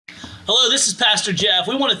Hello, this is Pastor Jeff.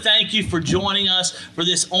 We want to thank you for joining us for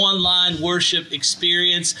this online worship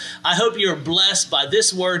experience. I hope you're blessed by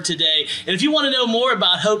this word today. And if you want to know more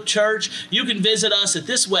about Hope Church, you can visit us at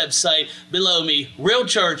this website below me,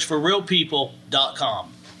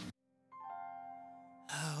 realchurchforrealpeople.com.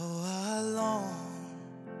 How I long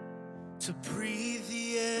to breathe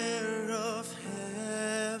the air of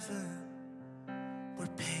heaven, where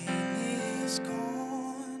pain is gone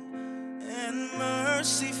and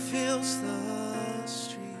mercy fills the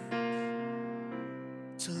street,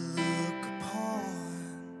 to look upon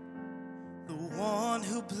the one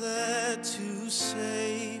who bled to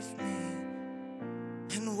save me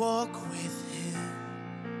and walk with him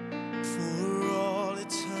for all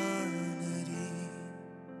eternity.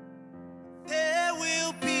 There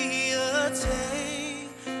will be a day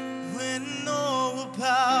when all will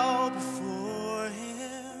bow before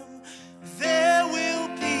him. There will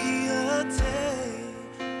be a day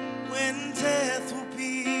when death will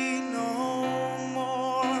be no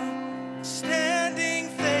more, standing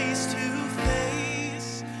face to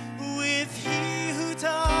face with he who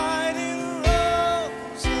died and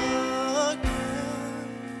rose again.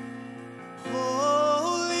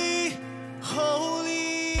 Holy,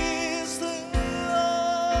 holy is the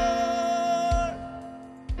Lord.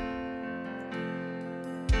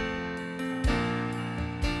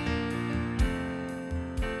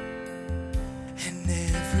 And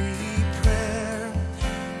every prayer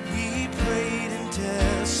we prayed in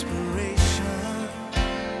desperation,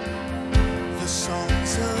 the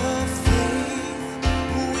songs of faith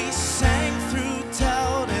we sang through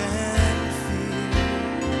doubt and fear.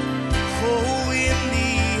 Oh, in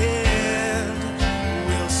the end,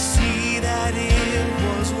 we'll see that it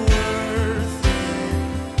was worth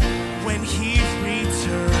it when he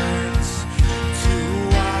returns to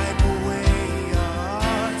wipe away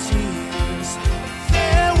our tears.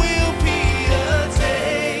 There will be a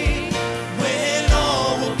day when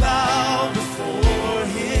all will bow before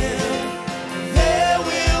him. There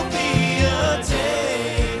will be a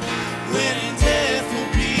day when death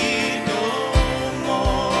will be no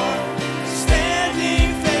more, standing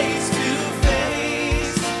face to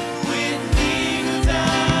face with he who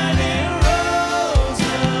died and rose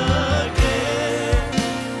again.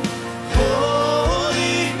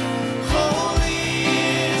 Holy, holy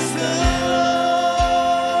is the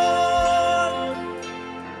Lord.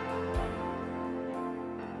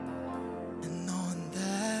 And on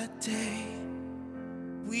that day,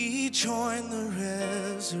 we join the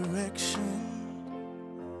resurrection.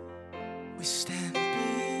 We stand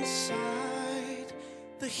beside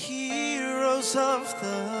the heroes of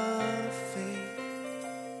the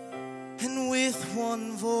faith, and with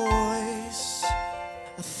one voice,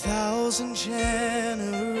 1,000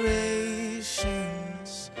 generations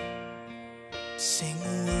sing,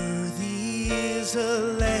 worthy is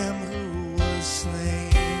the Lamb who was slain.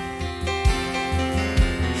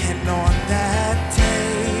 And on that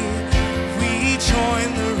day, we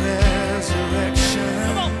join the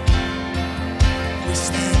resurrection. We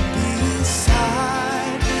stand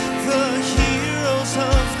beside the heroes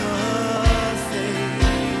of the faith,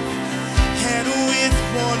 and with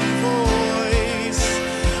one voice,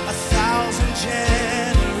 1,000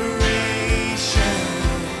 generations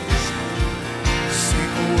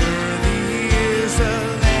sing, worthy is the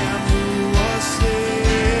Lamb who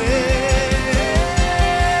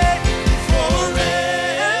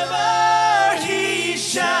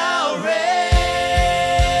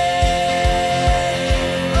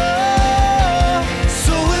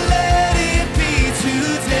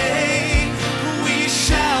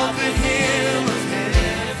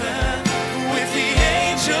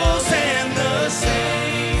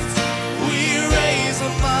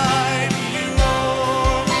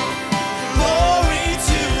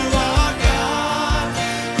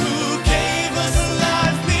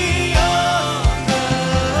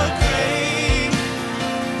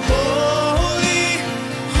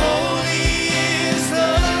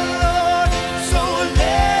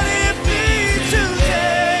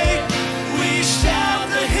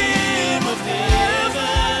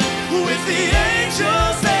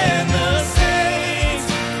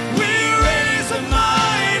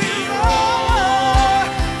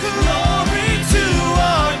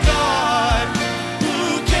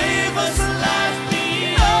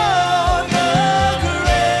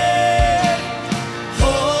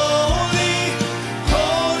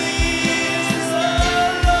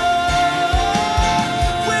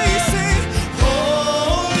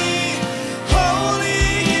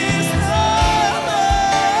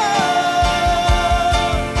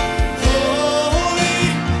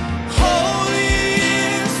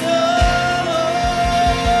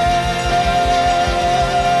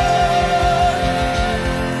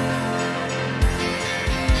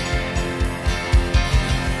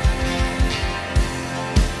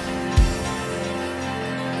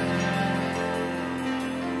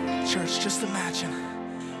Church, just imagine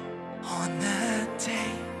on that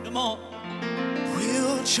day. Come on.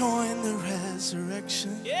 We'll join the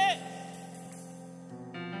resurrection. Yeah.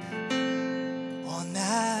 On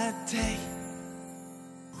that day,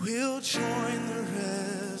 we'll join the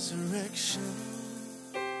resurrection.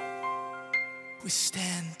 We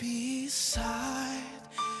stand beside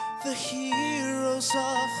the heroes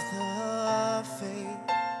of the faith,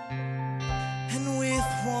 and with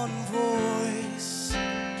one voice,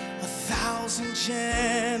 1,000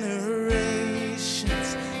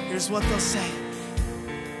 generations. Here's what they'll say.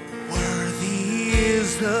 Worthy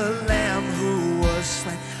is the Lamb who was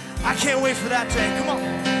slain. I can't wait for that day. Come on.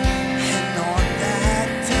 And on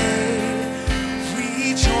that day,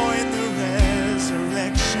 we join the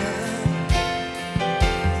resurrection.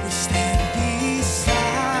 We stand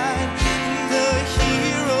beside the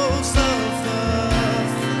heroes of the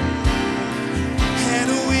faith, and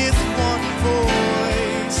with one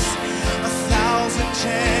voice, 1,000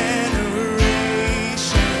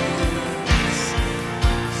 generations.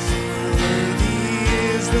 Worthy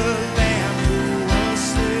is the Lamb who was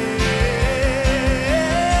slain.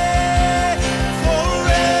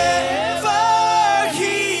 Forever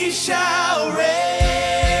he shall reign.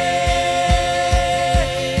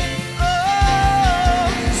 Oh,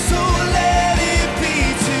 so let it be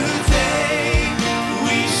today.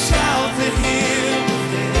 We shout the hymn of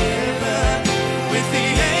heaven with the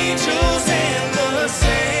angels and the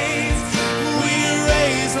saints. We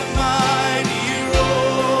raise a mighty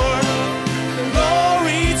roar.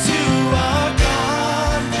 Glory to our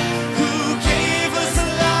God, who gave us a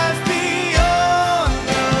life beyond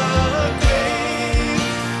the grave.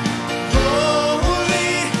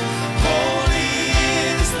 Holy, holy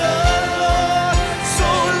is the Lord. So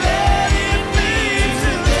let it be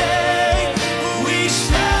today. We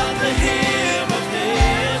shout the hymn of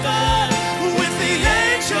heaven with the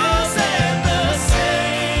angels and the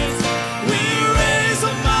saints. We raise a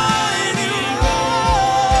mighty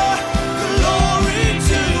roar. Glory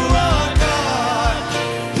to our God,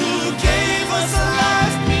 who gave us a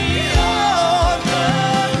life beyond the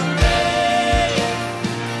grave.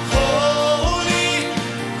 Holy,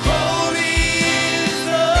 holy is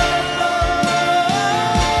the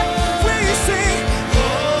Lord. We sing,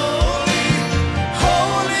 holy,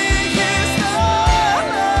 holy is the Lord.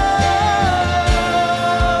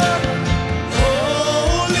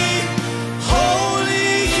 Holy,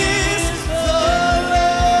 holy is the Lord.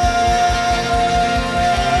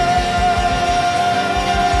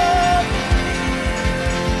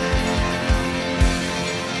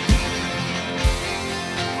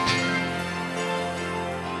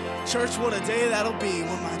 Church, what a day that'll be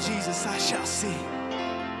when my Jesus I shall see.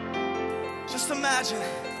 Just imagine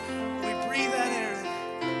we breathe that air in,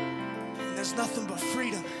 and there's nothing but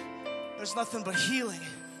freedom. There's nothing but healing.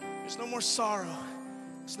 There's no more sorrow.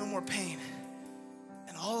 There's no more pain.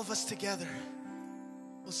 And all of us together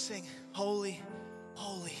will sing, holy,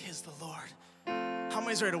 holy is the Lord. How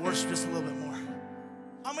many's ready to worship just a little bit more?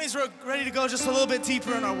 How many's ready to go just a little bit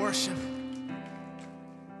deeper in our worship?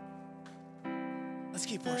 Let's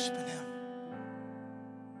keep worshiping him.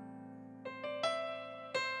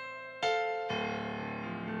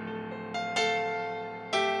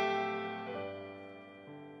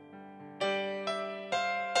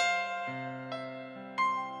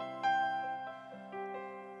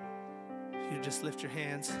 You just lift your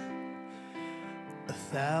hands.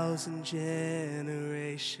 1,000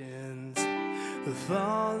 generations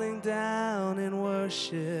falling down in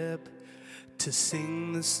worship to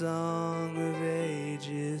sing the song of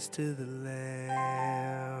ages to the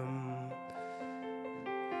Lamb.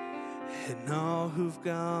 And all who've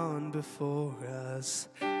gone before us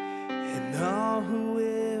and all who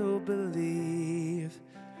will believe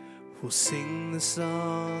will sing the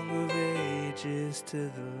song of ages to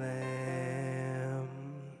the Lamb.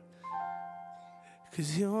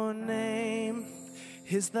 'Cause your name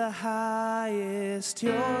is the highest,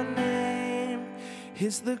 your name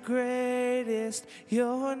is the greatest,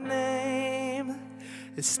 your name,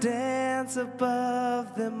 it stands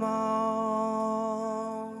above them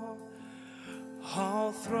all.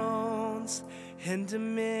 All thrones and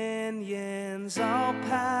dominions, all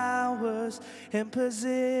powers and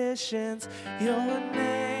positions, your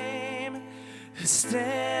name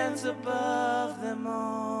stands above them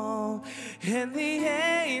all. And the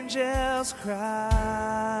angels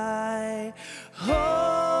cry,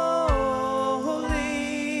 holy.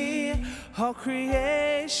 All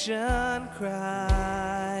creation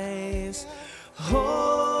cries,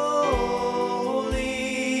 holy.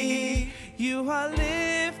 You are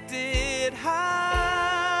lifted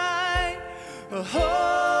high, holy.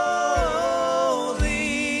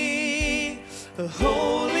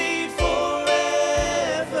 holy forever.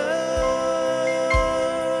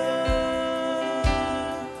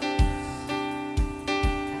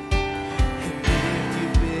 And if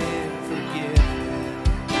you've been forgiven,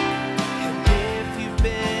 and if you've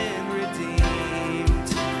been redeemed,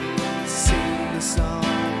 sing the song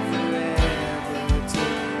forever to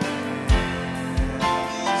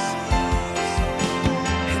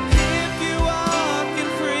and if you walk in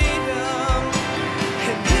freedom,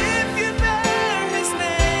 and if you bear His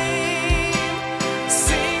name,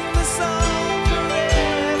 sing the song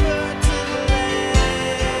forever to the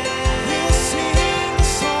Lamb. We'll sing the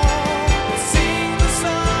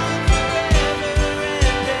song forever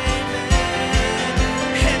and amen.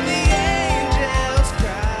 And the angels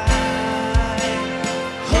cry,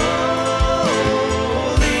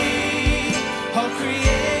 holy, all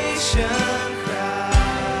creation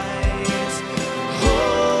cries,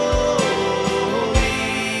 holy,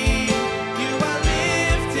 you are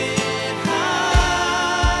lifted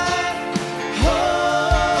high,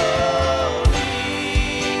 holy,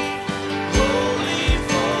 holy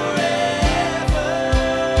forever.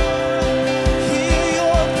 Hear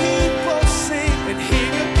your people sing, and hear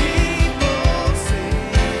your people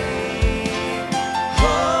sing,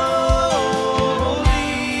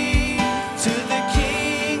 holy to the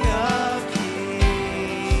King of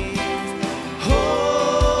Kings,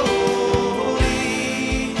 holy,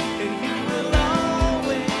 and you will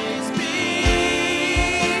always be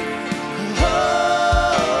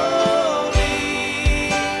holy,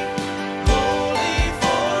 holy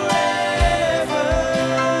forever.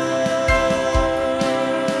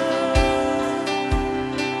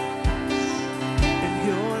 And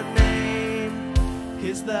your name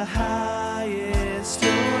is the highest.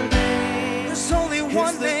 Your name, there's only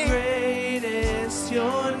one name, the greatest.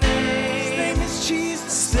 Your name, His name is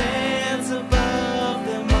Jesus, stands above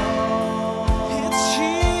them all. It's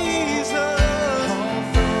Jesus. All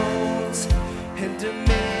thrones and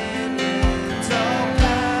dominions, all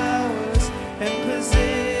powers and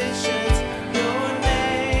positions. Your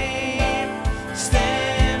name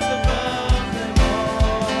stands above them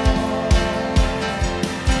all.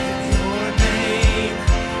 And your name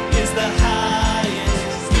is the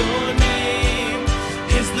highest. Your name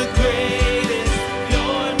is the greatest.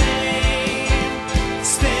 Your name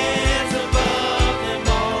stands above them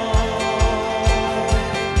all.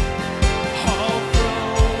 All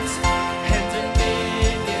thrones and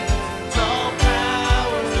dominions, all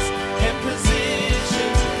powers and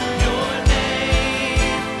positions. Your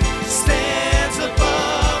name stands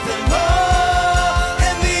above them all.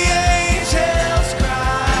 And the angels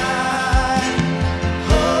cry,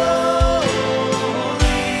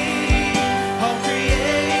 holy, all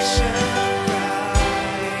creation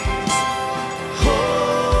cries,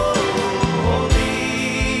 holy,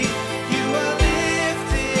 you are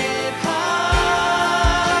lifted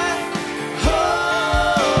high,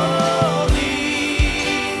 holy,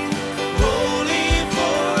 holy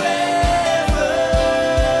forever.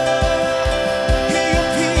 Hear your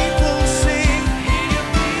people sing, hear your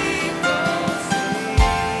people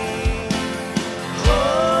sing,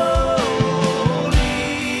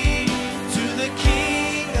 holy to the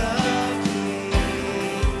King of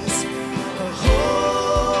Kings,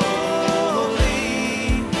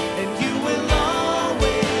 holy, and you will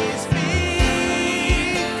always be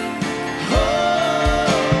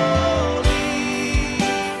holy,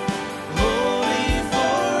 holy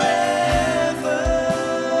forever.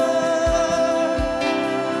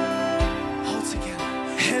 All together.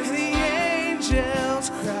 And the angels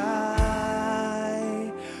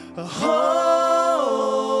cry, holy,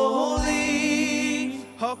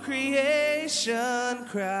 all creation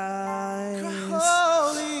cries,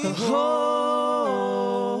 holy,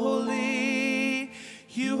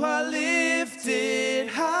 you are lifted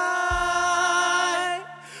high,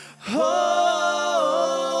 holy,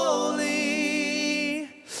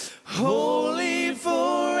 holy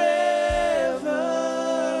forever.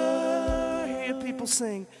 Hear your people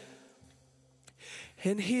sing.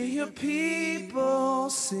 And hear your people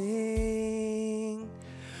sing,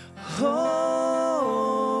 holy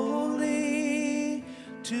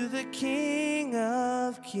to the King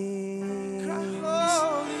of Kings,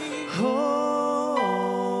 holy,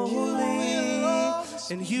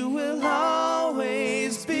 and you will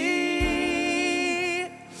always be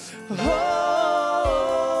holy,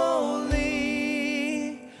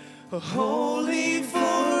 holy forever.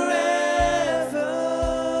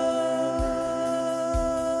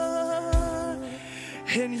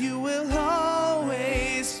 And you will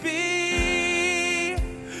always be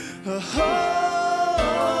holy,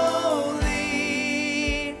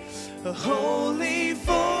 holy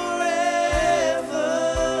forever.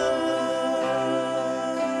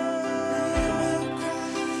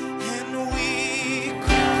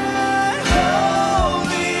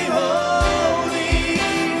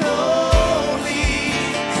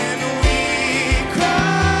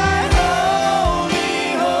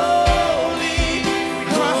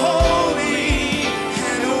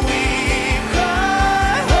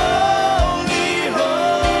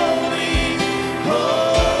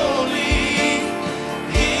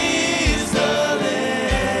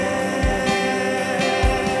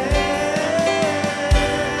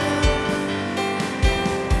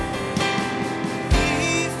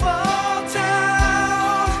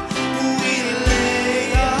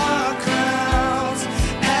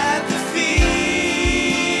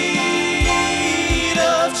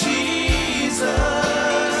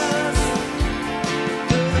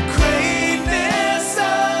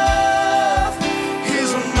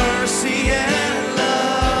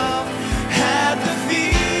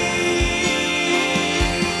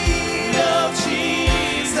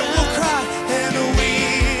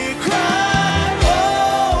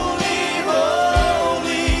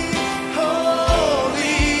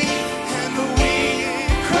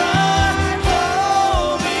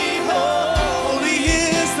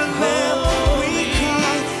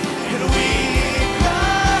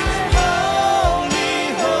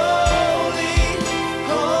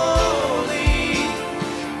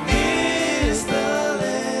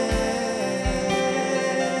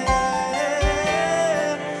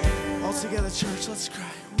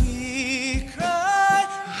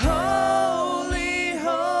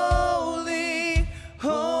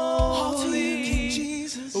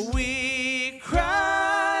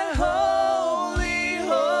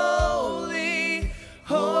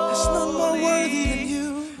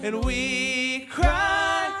 and we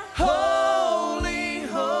cry, holy,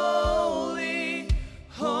 holy,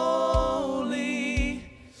 holy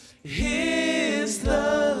is the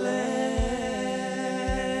Lamb.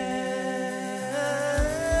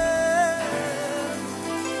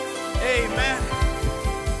 Amen.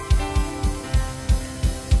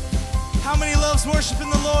 How many loves worshiping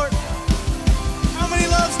the Lord? How many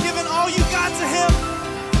loves giving all you got to Him?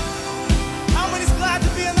 How many's glad to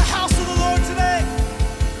be in the house of the Lord today?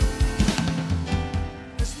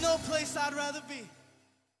 There's no place I'd rather be.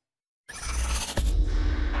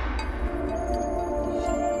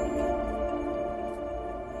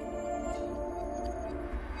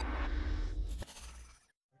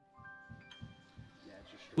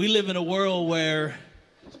 We live in a world where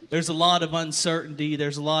there's a lot of uncertainty,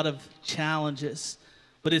 there's a lot of challenges,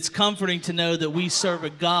 but it's comforting to know that we serve a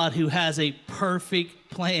God who has a perfect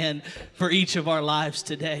plan for each of our lives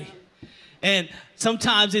today. And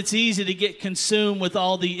sometimes it's easy to get consumed with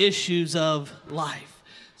all the issues of life.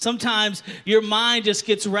 Sometimes your mind just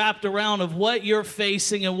gets wrapped around of what you're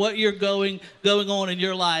facing and what you're going on in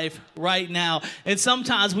your life right now. And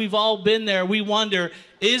sometimes we've all been there. We wonder,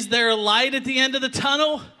 is there a light at the end of the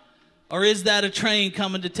tunnel? Or is that a train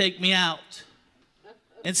coming to take me out?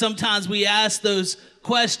 And sometimes we ask those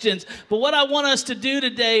questions. But what I want us to do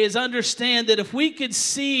today is understand that if we could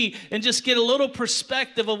see and just get a little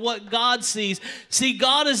perspective of what God sees, see,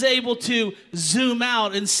 God is able to zoom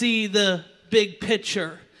out and see the big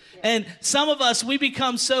picture. And some of us, we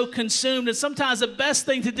become so consumed, and sometimes the best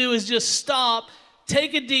thing to do is just stop,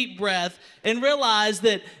 take a deep breath, and realize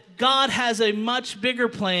that God has a much bigger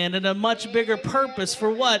plan and a much bigger purpose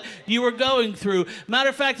for what you are going through. Matter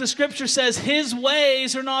of fact, the scripture says His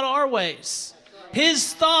ways are not our ways.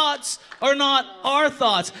 His thoughts are not our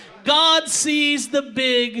thoughts. God sees the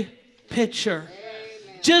big picture.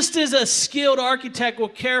 Just as a skilled architect will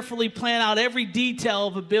carefully plan out every detail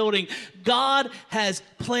of a building, God has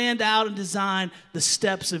planned out and designed the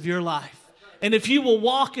steps of your life. And if you will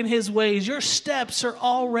walk in His ways, your steps are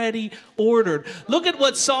already ordered. Look at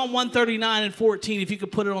what Psalm 139 and 14, if you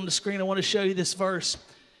could put it on the screen, I want to show you this verse.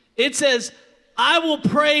 It says, I will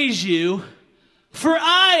praise you, for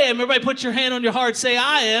I am. Everybody put your hand on your heart, say,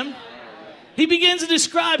 I am. He begins to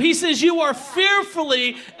describe, he says, you are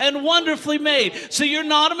fearfully and wonderfully made. So you're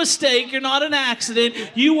not a mistake, you're not an accident.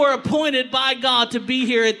 You were appointed by God to be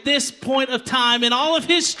here at this point of time in all of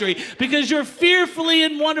history because you're fearfully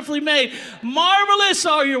and wonderfully made. Marvelous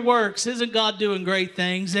are your works. Isn't God doing great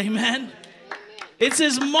things? Amen. It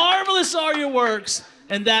says, marvelous are your works,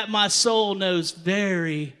 and that my soul knows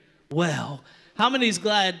very well. How many is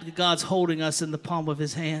glad that God's holding us in the palm of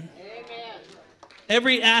His hand?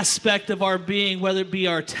 Every aspect of our being, whether it be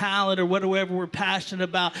our talent or whatever we're passionate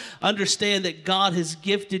about, understand that God has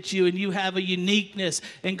gifted you and you have a uniqueness,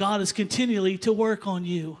 and God is continually to work on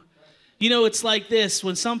you. You know, it's like this.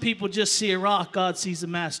 When some people just see a rock, God sees a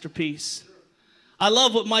masterpiece. I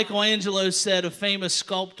love what Michelangelo said, a famous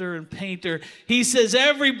sculptor and painter. He says,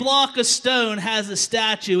 every block of stone has a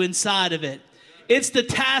statue inside of it. It's the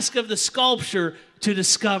task of the sculptor to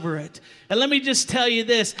discover it. And let me just tell you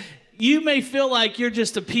this. You may feel like you're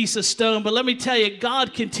just a piece of stone, but let me tell you,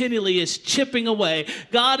 God continually is chipping away.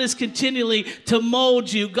 God is continually to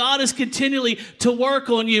mold you. God is continually to work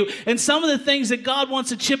on you. And some of the things that God wants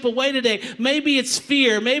to chip away today, maybe it's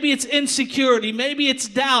fear, maybe it's insecurity, maybe it's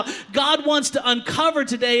doubt. God wants to uncover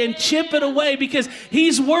today and chip it away because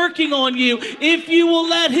He's working on you if you will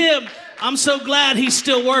let Him. I'm so glad He's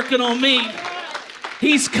still working on me.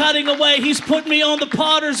 He's cutting away. He's putting me on the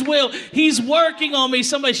potter's wheel. He's working on me.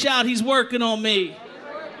 Somebody shout, He's working on me.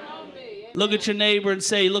 Look at your neighbor and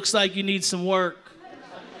say, looks like you need some work.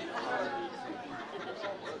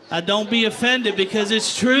 Don't be offended because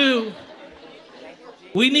it's true.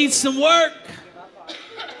 We need some work.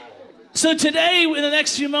 So today, in the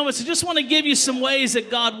next few moments, I just want to give you some ways that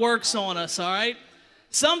God works on us, all right?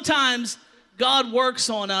 Sometimes God works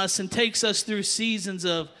on us and takes us through seasons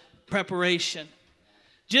of preparation.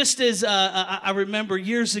 Just as I remember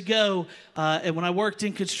years ago, and when I worked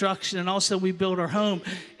in construction and also we built our home,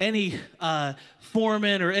 any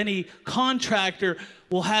foreman or any contractor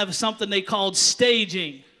will have something they called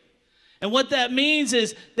staging. And what that means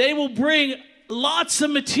is they will bring lots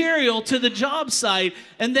of material to the job site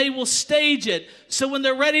and they will stage it. So when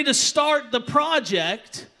they're ready to start the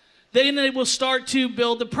project, then they will start to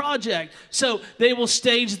build the project. So they will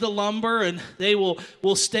stage the lumber and they will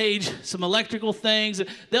stage some electrical things.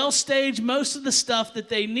 They'll stage most of the stuff that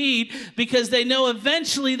they need because they know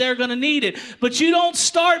eventually they're going to need it. But you don't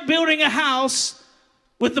start building a house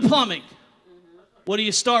with the plumbing. What do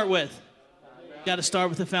you start with? You got to start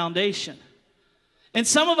with the foundation. And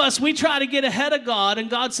some of us, we try to get ahead of God, and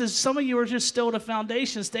God says, some of you are just still at a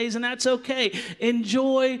foundation stage, and that's okay.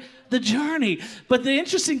 Enjoy the journey. But the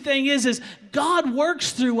interesting thing is God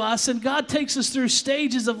works through us, and God takes us through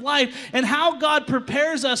stages of life, and how God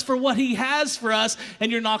prepares us for what he has for us. And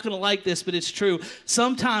you're not going to like this, but it's true.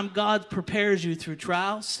 Sometimes God prepares you through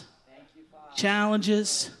trials,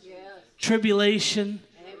 challenges, tribulation,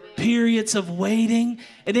 periods of waiting.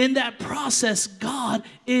 And in that process, God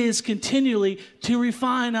is continually to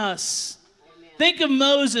refine us. Amen. Think of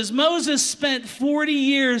Moses. Moses spent 40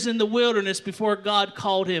 years in the wilderness before God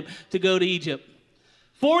called him to go to Egypt.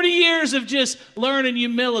 40 years of just learning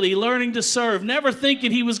humility, learning to serve, never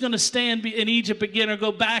thinking he was going to stand in Egypt again or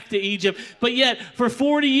go back to Egypt. But yet, for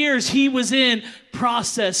 40 years, he was in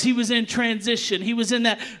process. He was in transition. He was in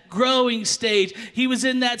that growing stage. He was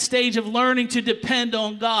in that stage of learning to depend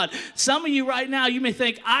on God. Some of you right now, you may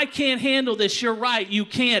think, I can't handle this. You're right, you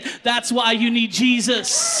can't. That's why you need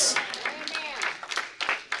Jesus.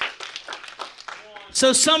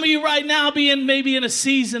 So some of you right now maybe in a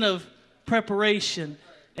season of preparation.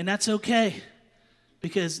 And that's okay,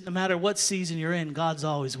 because no matter what season you're in, God's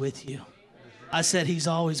always with you. I said he's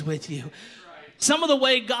always with you. Some of the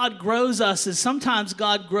way God grows us is sometimes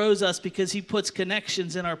God grows us because he puts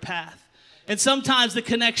connections in our path. And sometimes the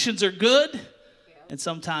connections are good, and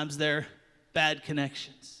sometimes they're bad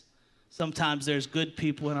connections. Sometimes there's good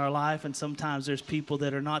people in our life, and sometimes there's people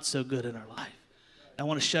that are not so good in our life. I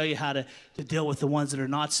want to show you how to deal with the ones that are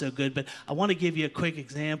not so good, but I want to give you a quick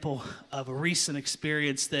example of a recent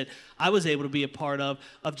experience that I was able to be a part of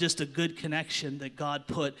just a good connection that God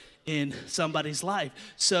put in somebody's life.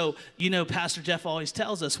 So, you know, Pastor Jeff always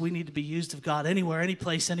tells us we need to be used of God anywhere, any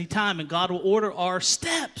place, anytime, and God will order our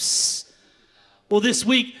steps. Well, this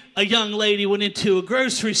week, a young lady went into a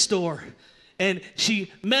grocery store, and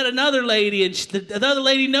she met another lady, and the other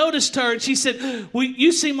lady noticed her, and she said, well,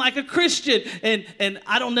 you seem like a Christian. And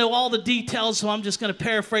I don't know all the details, so I'm just going to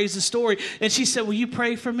paraphrase the story. And she said, will you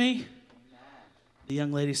pray for me? The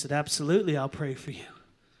young lady said, absolutely, I'll pray for you.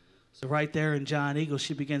 So right there in Giant Eagle,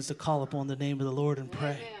 she begins to call upon the name of the Lord and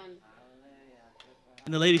pray. Amen.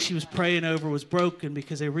 And the lady she was praying over was broken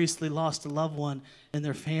because they recently lost a loved one in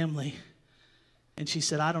their family. And she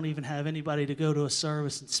said, I don't even have anybody to go to a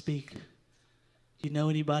service and speak. Do you know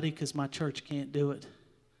anybody? Because my church can't do it.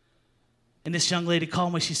 And this young lady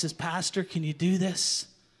called me. She says, Pastor, can you do this?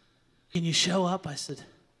 Can you show up? I said,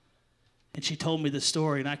 and she told me the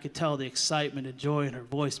story, and I could tell the excitement and joy in her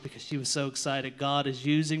voice because she was so excited. God is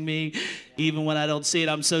using me, even when I don't see it.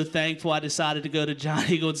 I'm so thankful I decided to go to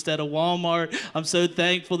Giant Eagle instead of Walmart. I'm so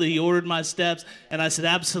thankful that he ordered my steps. And I said,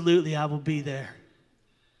 absolutely, I will be there.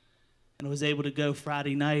 And I was able to go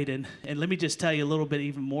Friday night. And let me just tell you a little bit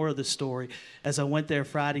even more of the story. As I went there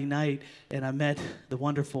Friday night and I met the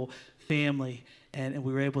wonderful family and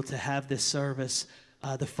we were able to have this service,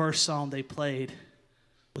 the first song they played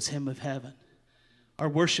was Hymn of Heaven. Our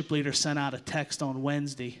worship leader sent out a text on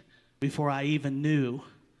Wednesday before I even knew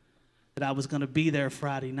that I was going to be there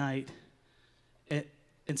Friday night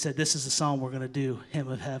and said, this is the song we're going to do, Hymn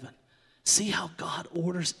of Heaven. See how God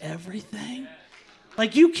orders everything?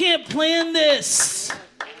 Like, you can't plan this.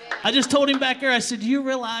 I just told him back there, I said, do you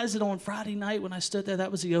realize that on Friday night when I stood there, that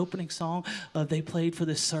was the opening song they played for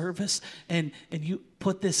this service, and you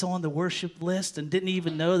put this on the worship list and didn't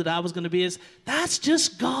even know that I was going to be his? That's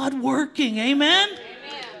just God working, amen?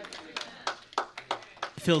 Amen.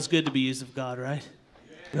 It feels good to be used of God, right?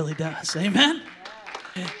 It really does, amen?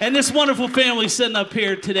 And this wonderful family sitting up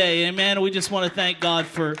here today, amen? We just want to thank God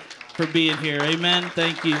for being here, amen?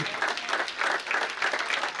 Thank you.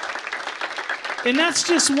 And that's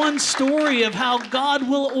just one story of how God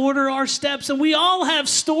will order our steps. And we all have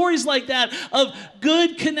stories like that of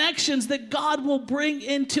good connections that God will bring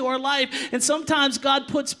into our life. And sometimes God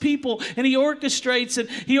puts people and He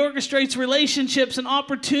orchestrates relationships and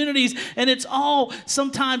opportunities. And it's all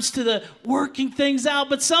sometimes to the working things out.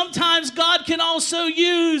 But sometimes God can also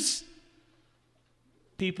use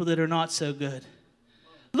people that are not so good.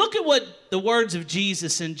 Look at what the words of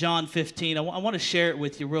Jesus in John 15. I want to share it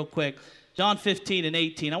with you real quick. John 15 and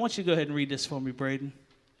 18. I want you to go ahead and read this for me, Braden.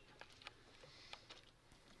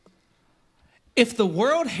 If the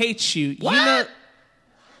world hates you, what? You know...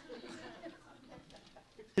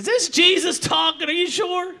 Is this Jesus talking? Are you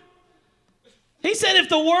sure? He said if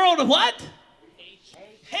the world what?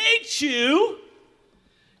 Hates you,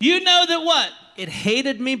 you know that what? It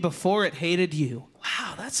hated me before it hated you.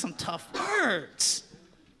 Wow, that's some tough words.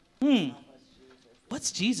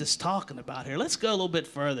 What's Jesus talking about here? Let's go a little bit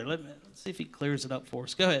further. Let's see if he clears it up for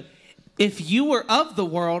us. Go ahead. If you were of the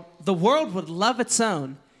world would love its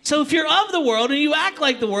own. So if you're of the world and you act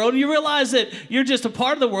like the world and you realize that you're just a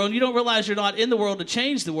part of the world and you don't realize you're not in the world to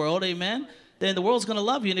change the world, amen, then the world's going to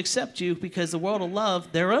love you and accept you because the world will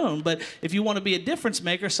love their own. But if you want to be a difference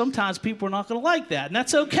maker, sometimes people are not going to like that, and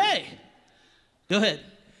that's okay. Go ahead.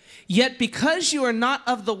 Yet because you are not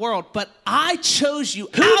of the world, but I chose you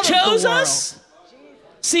Who out of the chose world. us?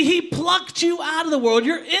 See, he plucked you out of the world.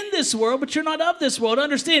 You're in this world, but you're not of this world.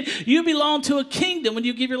 Understand, you belong to a kingdom when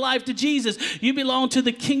you give your life to Jesus. You belong to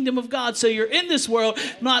the kingdom of God. So you're in this world,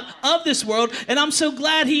 not of this world. And I'm so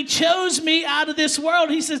glad he chose me out of this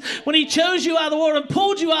world. He says, when he chose you out of the world and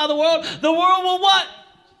pulled you out of the world will what?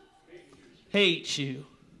 Hate you.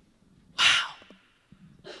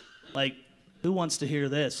 Wow. Like, who wants to hear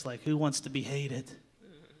this? Like, who wants to be hated?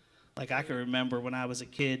 Like, I can remember when I was a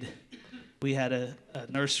kid, we had a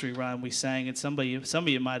nursery rhyme we sang, and some of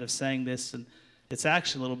you might have sang this, and it's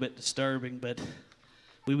actually a little bit disturbing, but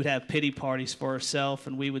we would have pity parties for ourselves,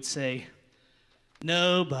 and we would say,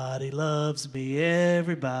 nobody loves me,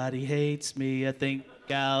 everybody hates me, I think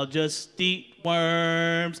I'll just eat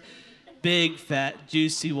worms. Big, fat,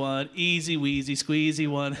 juicy one, easy, wheezy, squeezy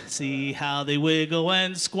one, see how they wiggle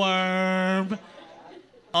and squirm.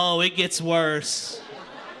 Oh, it gets worse.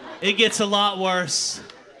 It gets a lot worse.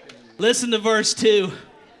 Listen to verse 2.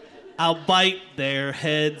 I'll bite their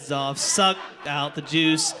heads off, suck out the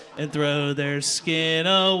juice, and throw their skin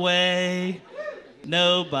away.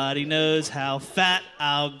 Nobody knows how fat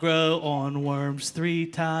I'll grow on worms 3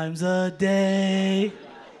 times a day.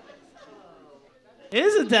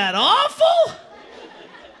 Isn't that awful?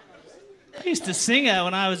 I used to sing that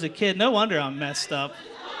when I was a kid. No wonder I'm messed up.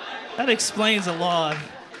 That explains a lot.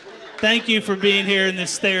 Thank you for being here in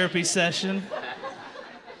this therapy session.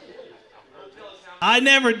 I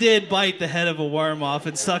never did bite the head of a worm off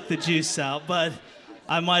and suck the juice out, but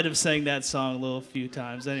I might have sang that song a few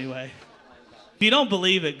times anyway. If you don't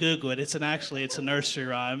believe it, Google it. It's a nursery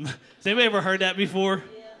rhyme. Has anybody ever heard that before?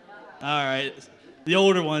 All right. The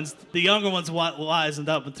older ones, the younger ones wisened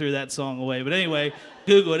up and threw that song away. But anyway,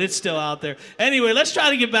 Google it. It's still out there. Anyway, let's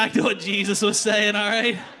try to get back to what Jesus was saying, all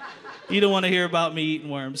right? You don't want to hear about me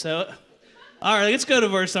eating worms. So, all right, let's go to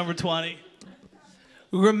verse number 20.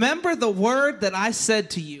 Remember the word that I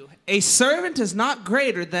said to you. A servant is not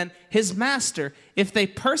greater than his master. If they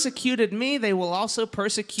persecuted me, they will also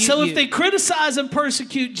persecute you. So if they criticize and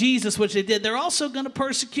persecute Jesus, which they did, they're also going to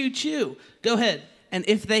persecute you. Go ahead. And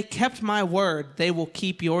if they kept my word, they will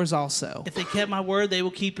keep yours also. If they kept my word, they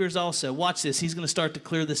will keep yours also. Watch this. He's going to start to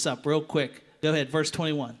clear this up real quick. Go ahead, verse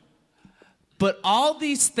 21. But all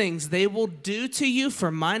these things they will do to you for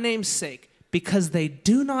my name's sake, because they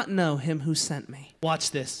do not know him who sent me.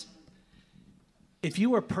 Watch this. If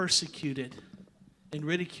you are persecuted and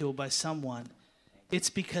ridiculed by someone, it's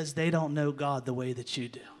because they don't know God the way that you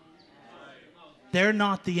do. They're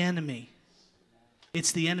not the enemy.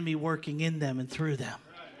 It's the enemy working in them and through them.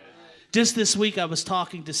 Just this week I was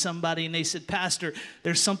talking to somebody and they said, Pastor,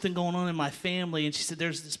 there's something going on in my family. And she said,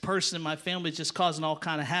 there's this person in my family just causing all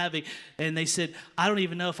kind of havoc. And they said, I don't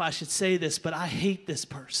even know if I should say this, but I hate this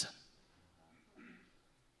person.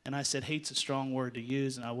 And I said, hate's a strong word to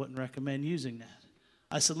use, and I wouldn't recommend using that.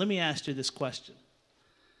 I said, let me ask you this question.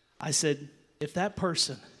 I said, if that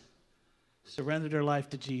person surrendered their life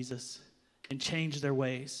to Jesus and changed their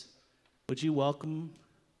ways, would you welcome them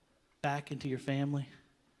back into your family?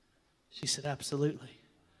 She said, absolutely.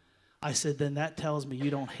 I said, then that tells me you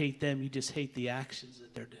don't hate them, you just hate the actions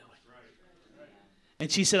that they're doing.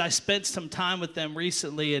 And she said, I spent some time with them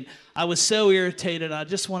recently, and I was so irritated, I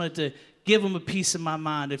just wanted to give them a piece of my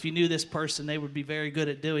mind. If you knew this person, they would be very good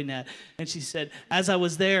at doing that. And she said, as I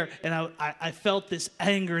was there and I felt this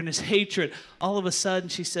anger and this hatred, all of a sudden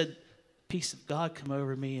she said, peace of God come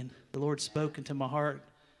over me, and the Lord spoke into my heart.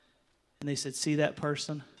 And they said, see that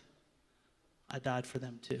person? I died for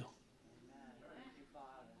them too.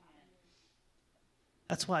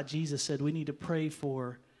 That's why Jesus said we need to pray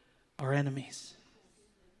for our enemies.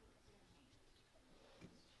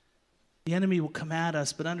 The enemy will come at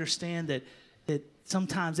us, but understand that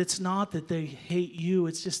sometimes it's not that they hate you.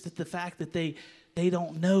 It's just that the fact that they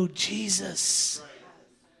don't know Jesus.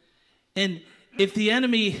 And if the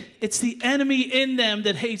enemy, it's the enemy in them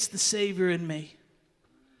that hates the Savior in me.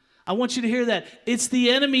 I want you to hear that. It's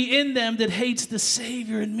the enemy in them that hates the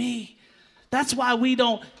Savior in me. That's why we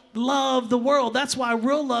don't love the world. That's why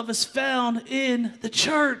real love is found in the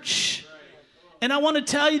church. And I want to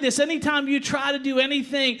tell you this, anytime you try to do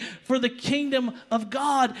anything for the kingdom of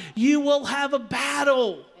God, you will have a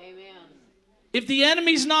battle. Amen. If the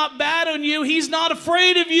enemy's not battling you, he's not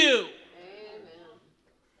afraid of you. Amen.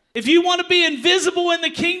 If you want to be invisible in the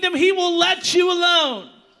kingdom, he will let you alone.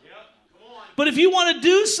 Yep. But if you want to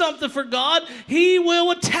do something for God, he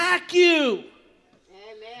will attack you.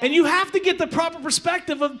 And you have to get the proper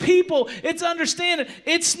perspective of people. It's understanding.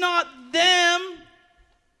 It's not them.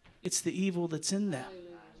 It's the evil that's in them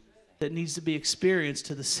that needs to be experienced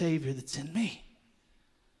to the Savior that's in me.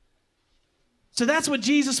 So that's what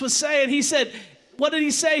Jesus was saying. He said, what did he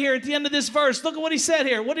say here at the end of this verse? Look at what he said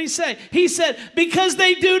here. What did he say? He said, because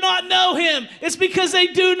they do not know him. It's because they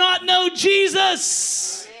do not know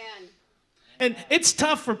Jesus. And it's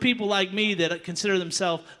tough for people like me that consider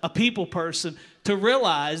themselves a people person to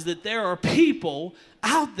realize that there are people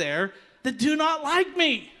out there that do not like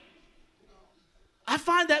me. I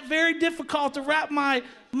find that very difficult to wrap my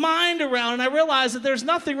mind around, and I realize that there's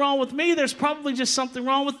nothing wrong with me. There's probably just something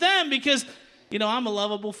wrong with them because, you know, I'm a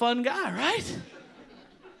lovable, fun guy, right?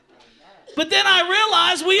 But then I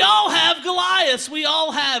realize we all have Goliaths. We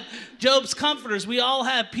all have Job's comforters. We all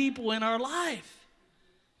have people in our life.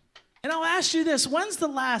 And I'll ask you this, when's the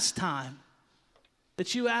last time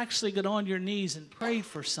that you actually got on your knees and prayed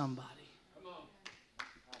for somebody?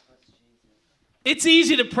 It's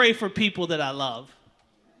easy to pray for people that I love.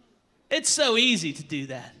 It's so easy to do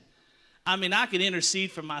that. I mean, I can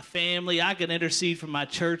intercede for my family. I can intercede for my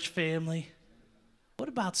church family. What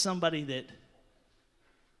about somebody that,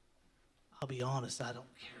 I'll be honest, I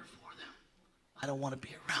don't care for them. I don't want to be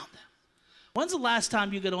around them. When's the last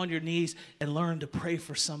time you got on your knees and learned to pray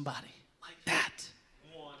for somebody like that?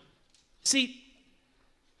 See,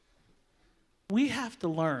 we have to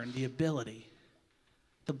learn the ability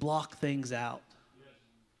to block things out.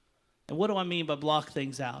 And what do I mean by block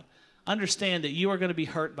things out? Understand that you are going to be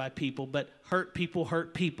hurt by people, but hurt people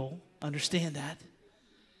hurt people. Understand that.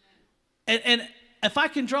 And if I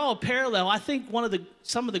can draw a parallel, I think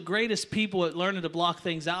some of the greatest people at learning to block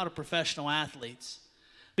things out are professional athletes.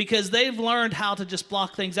 Because they've learned how to just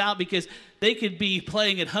block things out because they could be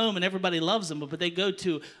playing at home and everybody loves them, but they go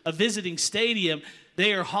to a visiting stadium,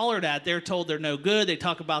 they are hollered at. They're told they're no good. They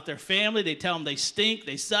talk about their family. They tell them they stink,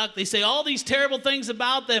 they suck. They say all these terrible things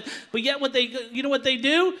about them, but yet you know what they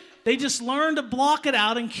do? They just learn to block it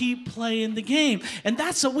out and keep playing the game. And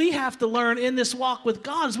that's what we have to learn in this walk with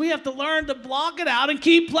God, is we have to learn to block it out and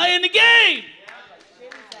keep playing the game.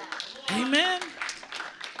 Amen.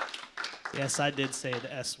 Yes, I did say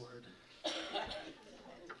the S word.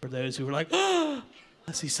 For those who were like, oh,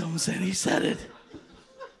 I see someone saying he said it.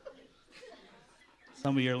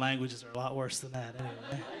 Some of your languages are a lot worse than that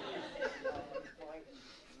anyway.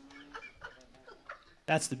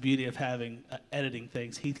 That's the beauty of having editing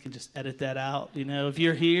things. Heath can just edit that out. You know, if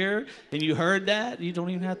you're here and you heard that, you don't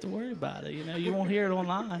even have to worry about it. You know, you won't hear it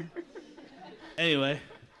online. Anyway,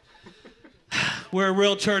 we're a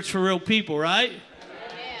real church for real people, right?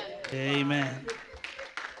 Amen.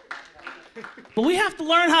 But we have to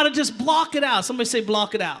learn how to just block it out. Somebody say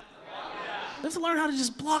block it out. We have to learn how to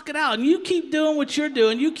just block it out. And you keep doing what you're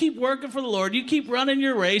doing. You keep working for the Lord. You keep running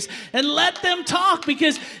your race and let them talk.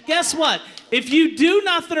 Because guess what? If you do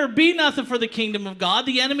nothing or be nothing for the kingdom of God,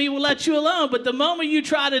 the enemy will let you alone. But the moment you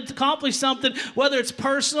try to accomplish something, whether it's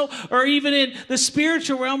personal or even in the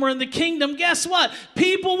spiritual realm or in the kingdom, guess what?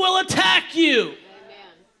 People will attack you.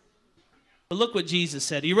 But look what Jesus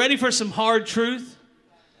said. Are you ready for some hard truth?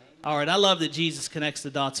 All right, I love that Jesus connects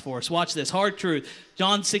the dots for us. Watch this, hard truth.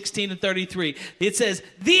 John 16:33. It says,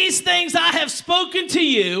 these things I have spoken to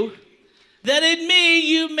you, that in me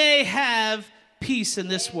you may have peace in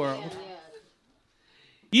this world.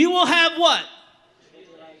 You will have what?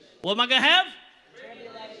 What am I going to have?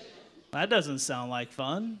 That doesn't sound like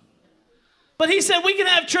fun. But he said we can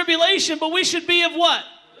have tribulation, but we should be of what?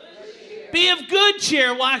 Be of good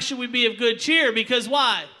cheer. Why should we be of good cheer? Because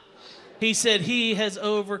why? He said he has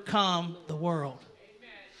overcome the world.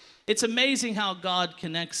 It's amazing how God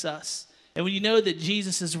connects us. And when you know that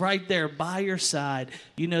Jesus is right there by your side,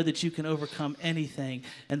 you know that you can overcome anything.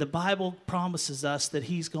 And the Bible promises us that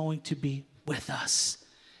he's going to be with us.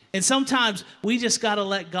 And sometimes we just got to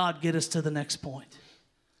let God get us to the next point.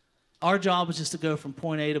 Our job is just to go from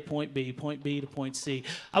point A to point B to point C.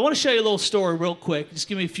 I want to show you a little story real quick. Just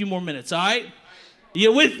give me a few more minutes, all right? Are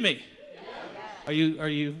you with me? Are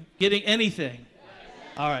you getting anything?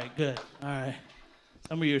 All right, good. All right.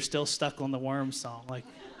 Some of you are still stuck on the Worm song. Like,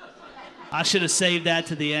 I should have saved that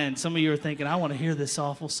to the end. Some of you are thinking, I want to hear this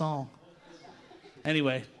awful song.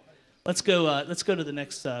 Anyway, let's go to the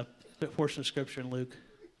next portion of Scripture in Luke.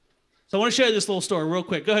 So I want to show you this little story real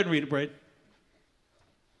quick. Go ahead and read it, Braden.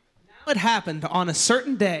 It happened on a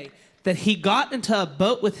certain day that he got into a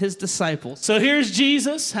boat with his disciples. So here's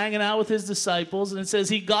Jesus hanging out with his disciples, and it says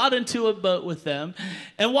he got into a boat with them.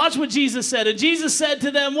 And watch what Jesus said. And Jesus said to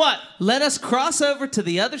them what? Let us cross over to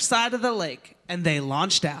the other side of the lake. And they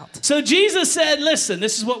launched out. So Jesus said, listen,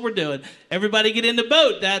 this is what we're doing. Everybody get in the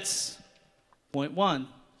boat. That's point one,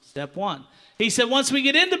 step one. He said, once we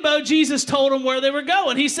get in the boat, Jesus told them where they were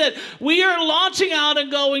going. He said, we are launching out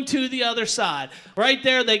and going to the other side. Right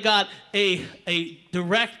there, they got a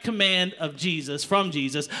direct command of Jesus, from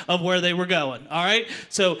Jesus, of where they were going. All right?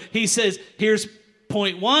 So he says, here's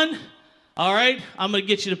point one. All right? I'm going to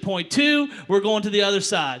get you to point two. We're going to the other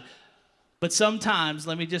side. But sometimes,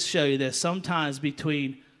 let me just show you this. Sometimes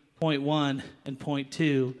between point one and point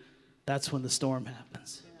two, that's when the storm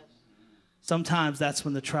happens. Sometimes that's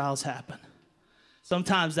when the trials happen.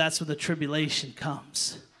 Sometimes that's when the tribulation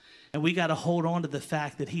comes. And we got to hold on to the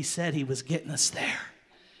fact that he said he was getting us there.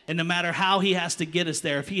 And no matter how he has to get us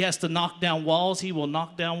there, if he has to knock down walls, he will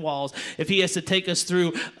knock down walls. If he has to take us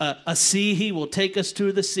through a sea, he will take us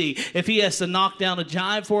through the sea. If he has to knock down a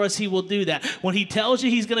giant for us, he will do that. When he tells you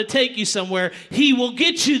he's going to take you somewhere, he will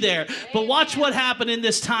get you there. But watch what happened in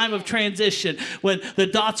this time of transition when the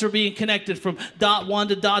dots are being connected from dot one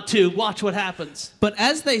to dot two. Watch what happens. But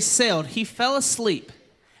as they sailed, he fell asleep,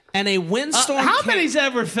 and a windstorm How came. many's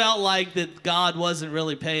ever felt like that God wasn't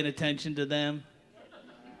really paying attention to them?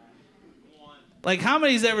 Like, how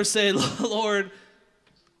many's ever say, Lord,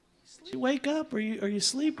 did you wake up? Are you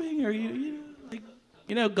sleeping?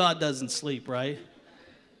 You know God doesn't sleep, right?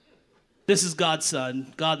 This is God's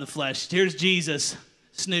son, God in the flesh. Here's Jesus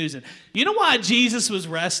snoozing. You know why Jesus was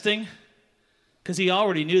resting? Because he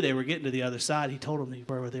already knew they were getting to the other side. He told them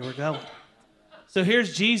where they were going. So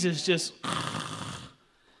here's Jesus just,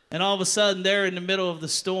 and all of a sudden they're in the middle of the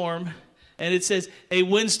storm. And it says a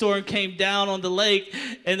windstorm came down on the lake.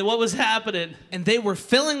 And what was happening? And they were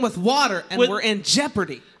filling with water and were in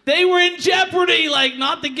jeopardy. They were in jeopardy, like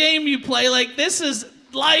not the game you play. Like this is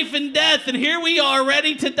life and death. And here we are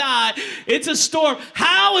ready to die. It's a storm.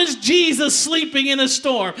 How is Jesus sleeping in a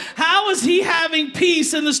storm? How is he having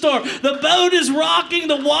peace in the storm? The boat is rocking.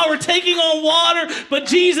 We're taking on water. But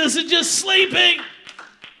Jesus is just sleeping.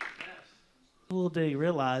 Little did he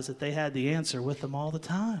realize that they had the answer with them all the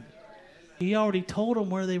time. He already told them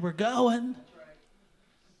where they were going.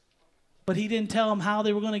 But he didn't tell them how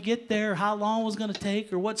they were going to get there, how long it was going to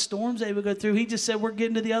take, or what storms they would go through. He just said, we're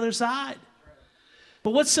getting to the other side.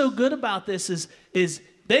 But what's so good about this is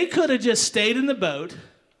they could have just stayed in the boat,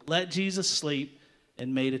 let Jesus sleep,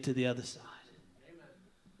 and made it to the other side.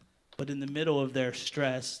 But in the middle of their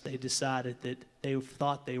stress, they decided that they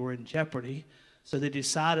thought they were in jeopardy. So they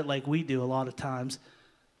decided, like we do a lot of times,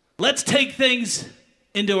 let's take things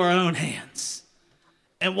into our own hands.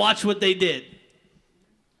 And watch what they did.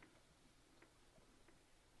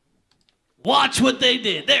 Watch what they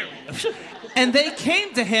did. There we go. And they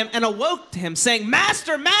came to him and awoke to him, saying,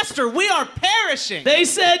 Master, Master, we are perishing. They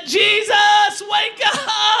said, Jesus, wake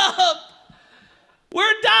up.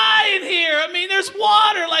 We're dying here. I mean, there's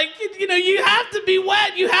water. Like, you have to be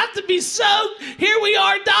wet. You have to be soaked. Here we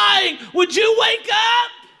are dying. Would you wake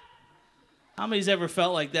up? How many's ever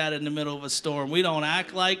felt like that in the middle of a storm? We don't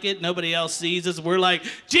act like it. Nobody else sees us. We're like,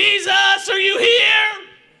 Jesus, are you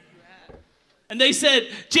here? And they said,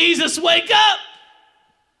 Jesus, wake up.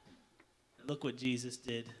 Look what Jesus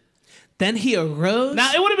did. Then he arose.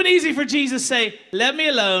 Now, it would have been easy for Jesus to say, let me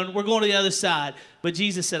alone. We're going to the other side. But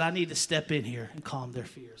Jesus said, I need to step in here and calm their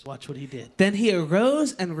fears. Watch what he did. Then he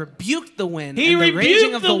arose and rebuked the wind and the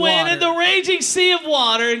raging of the wind water. and the raging sea of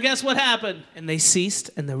water. And guess what happened? And they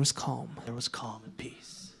ceased, and there was calm. There was calm and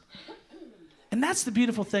peace. And that's the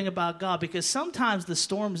beautiful thing about God, because sometimes the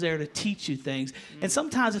storm's there to teach you things. And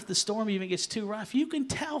sometimes if the storm even gets too rough, you can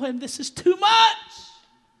tell him this is too much.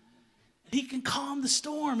 He can calm the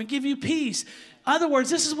storm and give you peace. In other words,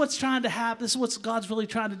 this is what's trying to happen. This is what God's really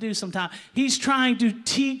trying to do sometimes. He's trying to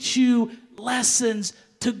teach you lessons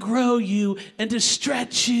to grow you and to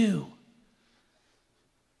stretch you.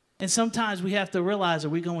 And sometimes we have to realize, are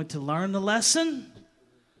we going to learn the lesson?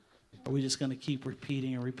 Or are we just going to keep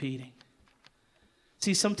repeating and repeating?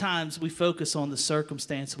 See, sometimes we focus on the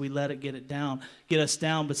circumstance. We let it get us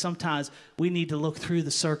down. But sometimes we need to look through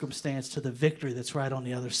the circumstance to the victory that's right on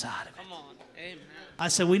the other side of it. Come on. Amen. I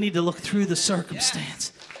said we need to look through the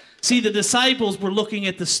circumstance. Yeah. See, the disciples were looking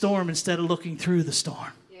at the storm instead of looking through the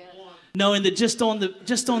storm. Yeah. Knowing that just on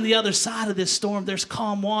the other side of this storm, there's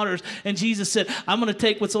calm waters. And Jesus said, I'm going to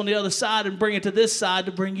take what's on the other side and bring it to this side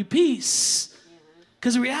to bring you peace.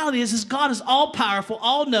 Because the reality is God is all powerful,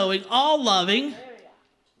 all knowing, all loving.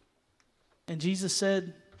 And Jesus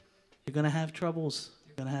said, you're going to have troubles.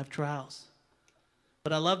 You're going to have trials.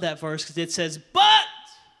 But I love that verse because it says, but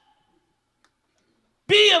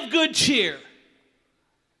be of good cheer,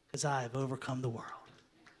 because I have overcome the world.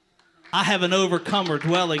 I have an overcomer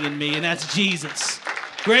dwelling in me, and that's Jesus.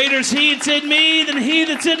 Greater is he that's in me than he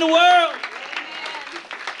that's in the world.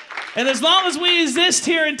 And as long as we exist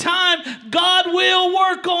here in time, God will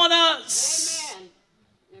work on us.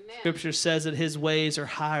 Amen. Scripture says that his ways are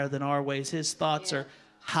higher than our ways. His thoughts are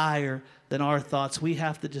higher than our thoughts. We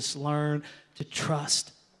have to just learn to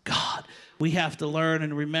trust God. We have to learn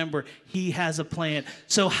and remember he has a plan.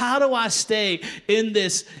 So how do I stay in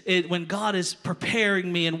this when God is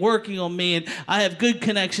preparing me and working on me, and I have good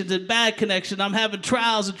connections and bad connections, I'm having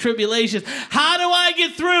trials and tribulations? How do I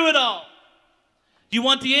get through it all? You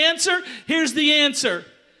want the answer? Here's the answer.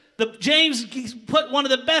 James put one of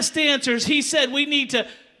the best answers. He said we need to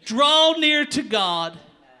draw near to God,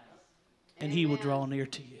 and he will draw near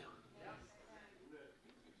to you.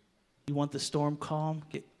 You want the storm calm?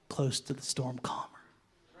 Get close to the storm calmer.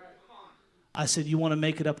 I said, you want to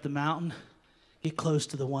make it up the mountain? Get close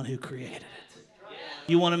to the one who created it.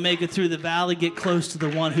 You want to make it through the valley? Get close to the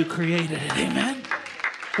one who created it. Amen?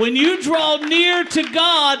 When you draw near to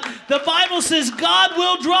God, the Bible says God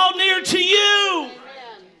will draw near to you.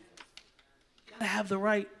 You got to have the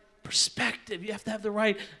right perspective. You have to have the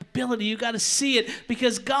right ability. You got to see it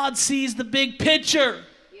because God sees the big picture.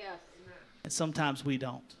 Yes. And sometimes we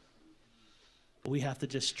don't. But we have to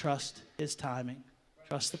just trust his timing,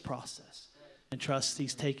 trust the process, and trust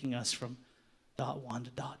he's taking us from dot 1 to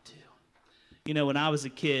dot 2. You know, when I was a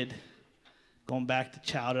kid, going back to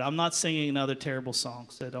childhood, I'm not singing another terrible song,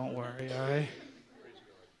 so don't worry, all right?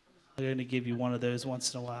 I'm going to give you one of those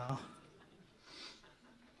once in a while.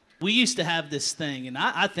 We used to have this thing, and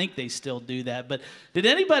I think they still do that, but did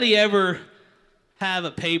anybody ever have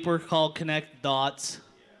a paper called Connect the Dots?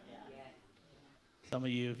 Some of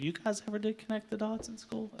you, if you guys ever did connect the dots in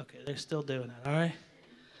school? Okay, they're still doing that, all right?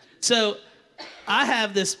 So I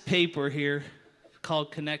have this paper here called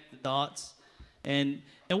Connect the Dots. And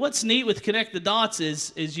what's neat with Connect the Dots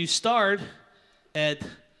is you start at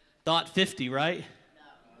dot 50, right?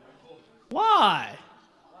 No. Why?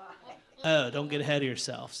 Oh, don't get ahead of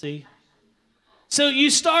yourself, see? So you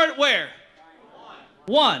start where?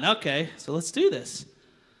 1, okay. So let's do this.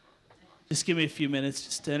 Just give me a few minutes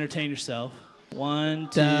just to entertain yourself. 1,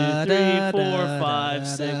 2, 3, 4, 5,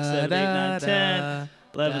 6, 7, 8, 9, 10,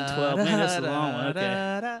 11, 12. Man, that's a long one.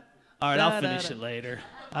 Okay. All right, I'll finish it later.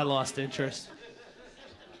 I lost interest.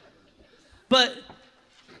 But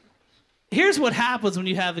here's what happens when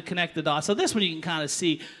you have to connect the dots. So this one you can kind of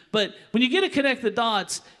see. But when you get to connect the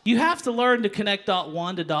dots, you have to learn to connect dot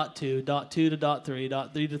 1 to dot 2, dot 2 to dot 3,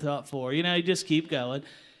 dot 3 to dot 4. You know, you just keep going.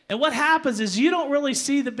 And what happens is you don't really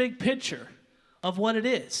see the big picture of what it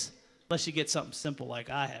is. Unless you get something simple like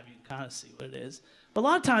I have, you can kind of see what it is. But a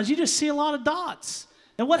lot of times you just see a lot of dots.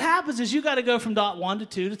 And what happens is you got to go from dot 1 to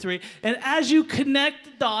 2 to 3. And as you connect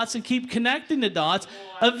the dots and keep connecting the dots,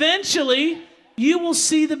 eventually you will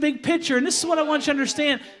see the big picture. And this is what I want you to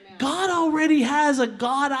understand. God already has a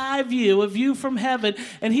God-eye view, a view from heaven,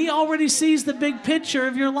 and he already sees the big picture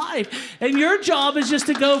of your life. And your job is just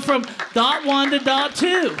to go from dot 1 to dot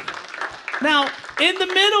 2. Now, in the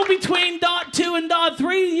middle between dot 2 and dot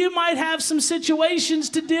 3, you might have some situations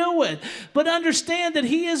to deal with. But understand that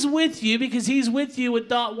he is with you because he's with you at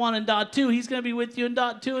dot 1 and dot 2. He's going to be with you in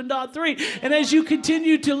dot 2 and dot 3. And as you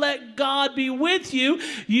continue to let God be with you,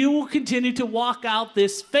 you will continue to walk out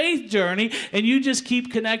this faith journey, and you just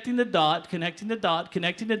keep connecting the dot, connecting the dot,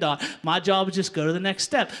 connecting the dot. My job is just go to the next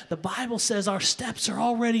step. The Bible says our steps are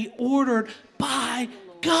already ordered by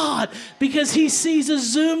God, because he sees a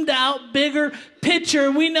zoomed out, bigger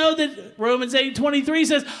picture. We know that Romans 8:23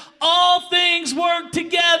 says, all things work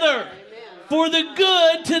together for the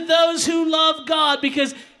good to those who love God,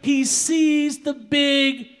 because he sees the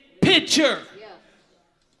big picture.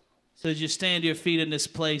 So as you stand to your feet in this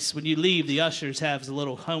place, when you leave, the ushers have a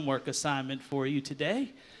little homework assignment for you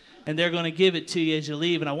today. And they're going to give it to you as you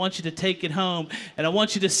leave. And I want you to take it home. And I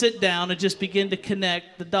want you to sit down and just begin to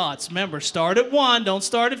connect the dots. Remember, start at 1. Don't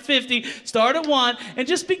start at 50. Start at 1. And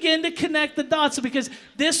just begin to connect the dots. Because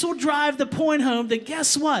this will drive the point home that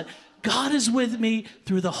guess what? God is with me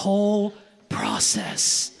through the whole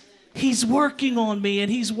process. He's working on me.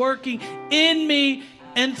 And he's working in me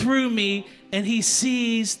and through me. And he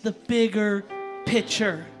sees the bigger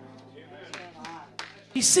picture.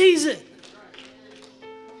 He sees it.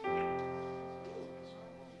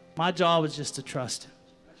 My job is just to trust him.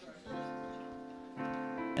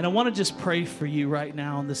 And I want to just pray for you right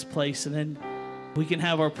now in this place, and then we can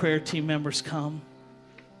have our prayer team members come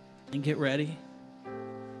and get ready.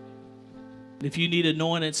 And if you need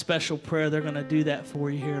anointed special prayer, they're going to do that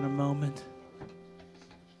for you here in a moment.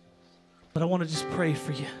 But I want to just pray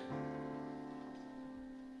for you.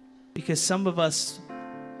 Because some of us,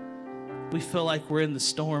 we feel like we're in the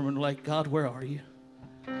storm and we're like, God, where are you?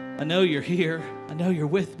 I know you're here. I know you're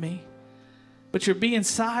with me. But you're being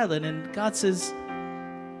silent. And God says,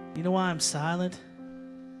 you know why I'm silent?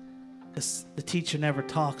 Because the teacher never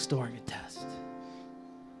talks during a test.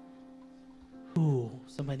 Ooh,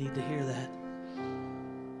 somebody need to hear that.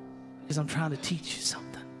 Because I'm trying to teach you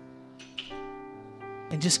something.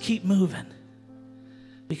 And just keep moving.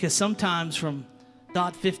 Because sometimes from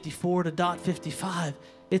dot 54 to dot 55,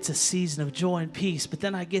 it's a season of joy and peace. But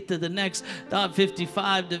then I get to the next dot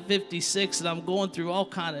 55 to 56, and I'm going through all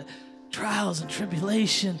kind of trials and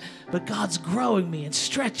tribulation. But God's growing me and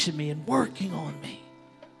stretching me and working on me.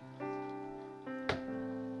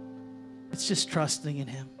 It's just trusting in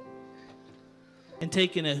Him. And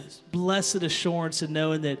taking a blessed assurance and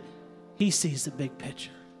knowing that He sees the big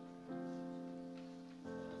picture.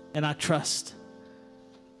 And I trust,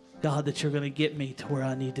 God, that you're going to get me to where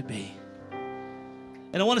I need to be.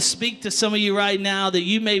 And I want to speak to some of you right now that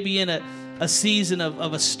you may be in a season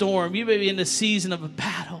of a storm. You may be in a season of a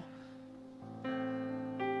battle.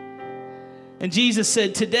 And Jesus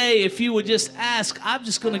said, today, if you would just ask, I'm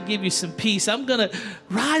just going to give you some peace. I'm going to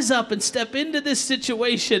rise up and step into this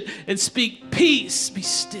situation and speak peace, be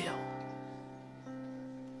still.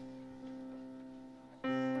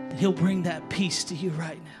 And He'll bring that peace to you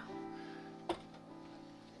right now.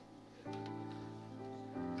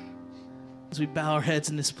 As we bow our heads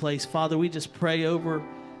in this place, Father, we just pray over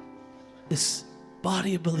this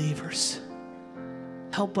body of believers.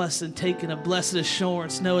 Help us in taking a blessed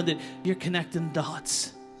assurance, knowing that you're connecting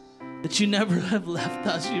dots, that you never have left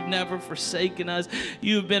us. You've never forsaken us.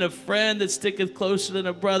 You've been a friend that sticketh closer than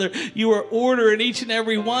a brother. You are ordering each and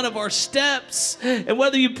every one of our steps. And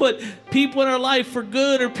whether you put people in our life for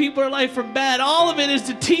good or people in our life for bad, all of it is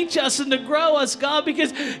to teach us and to grow us, God,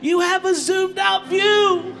 because you have a zoomed out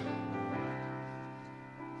view.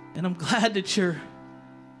 And I'm glad that you're,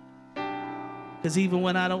 because even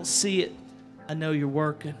when I don't see it, I know you're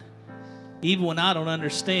working. Even when I don't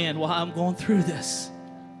understand why I'm going through this,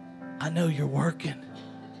 I know you're working.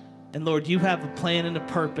 And Lord, you have a plan and a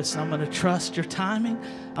purpose. I'm going to trust your timing.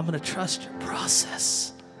 I'm going to trust your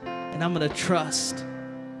process. And I'm going to trust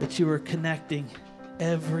that you are connecting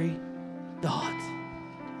every dot.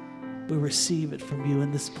 We receive it from you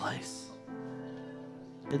in this place.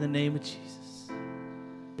 In the name of Jesus.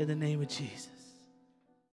 In the name of Jesus.